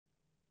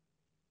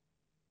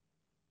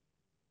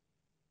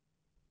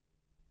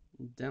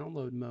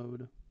Download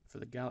mode for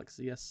the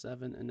Galaxy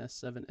S7 and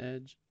S7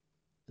 Edge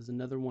is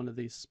another one of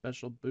these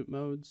special boot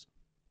modes,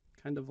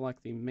 kind of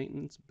like the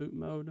maintenance boot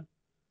mode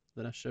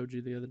that I showed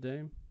you the other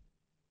day.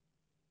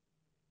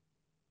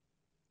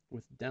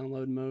 With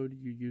download mode,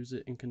 you use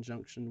it in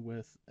conjunction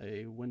with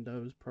a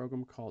Windows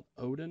program called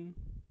Odin,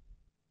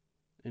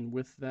 and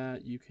with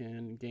that you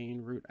can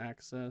gain root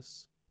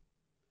access,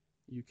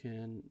 you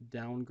can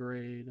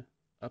downgrade,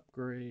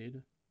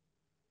 upgrade,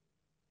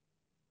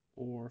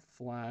 or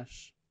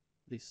flash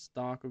the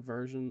stock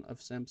version of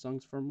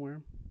Samsung's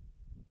firmware.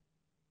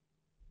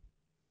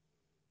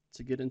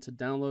 To get into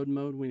download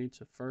mode, we need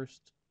to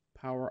first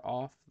power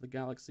off the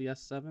Galaxy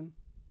S7.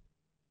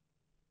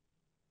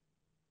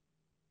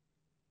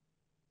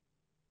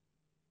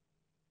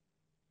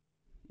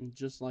 And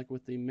just like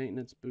with the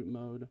maintenance boot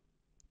mode,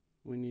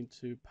 we need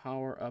to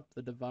power up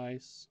the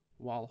device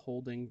while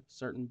holding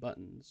certain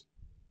buttons.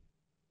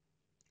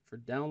 For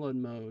download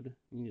mode,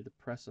 you need to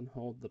press and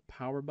hold the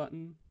power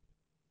button,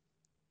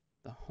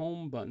 the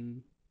home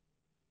button,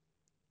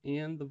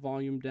 and the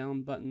volume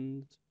down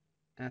buttons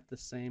at the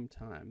same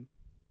time.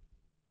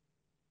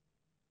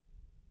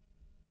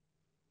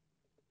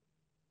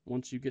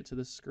 Once you get to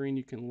the screen,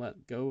 you can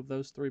let go of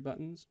those three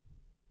buttons,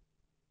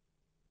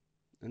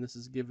 and this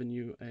is giving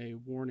you a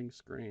warning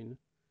screen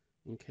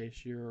in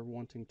case you're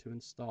wanting to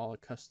install a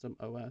custom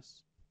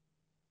OS.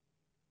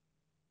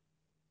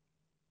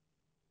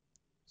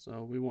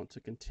 So we want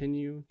to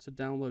continue to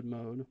download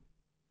mode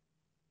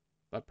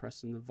by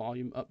pressing the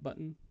volume up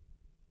button.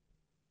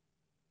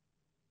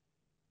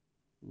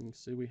 You can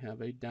see we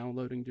have a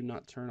downloading do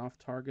not turn off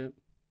target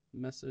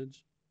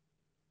message.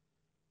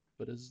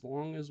 But as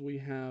long as we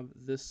have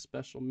this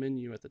special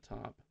menu at the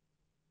top,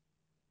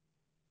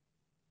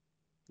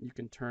 you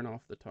can turn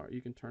off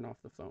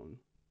the phone.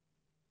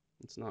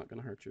 It's not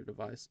going to hurt your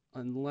device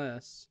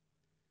unless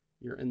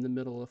you're in the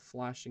middle of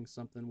flashing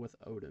something with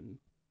Odin.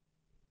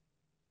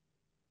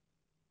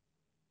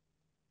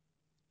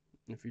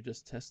 If you're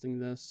just testing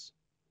this,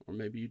 or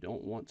maybe you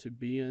don't want to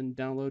be in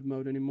download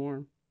mode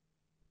anymore,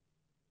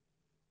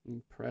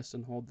 you press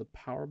and hold the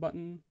power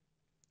button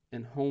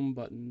and home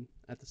button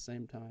at the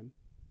same time.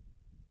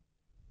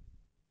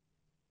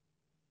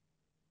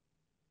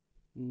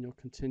 And you'll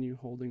continue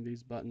holding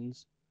these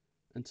buttons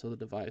until the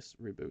device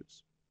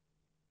reboots.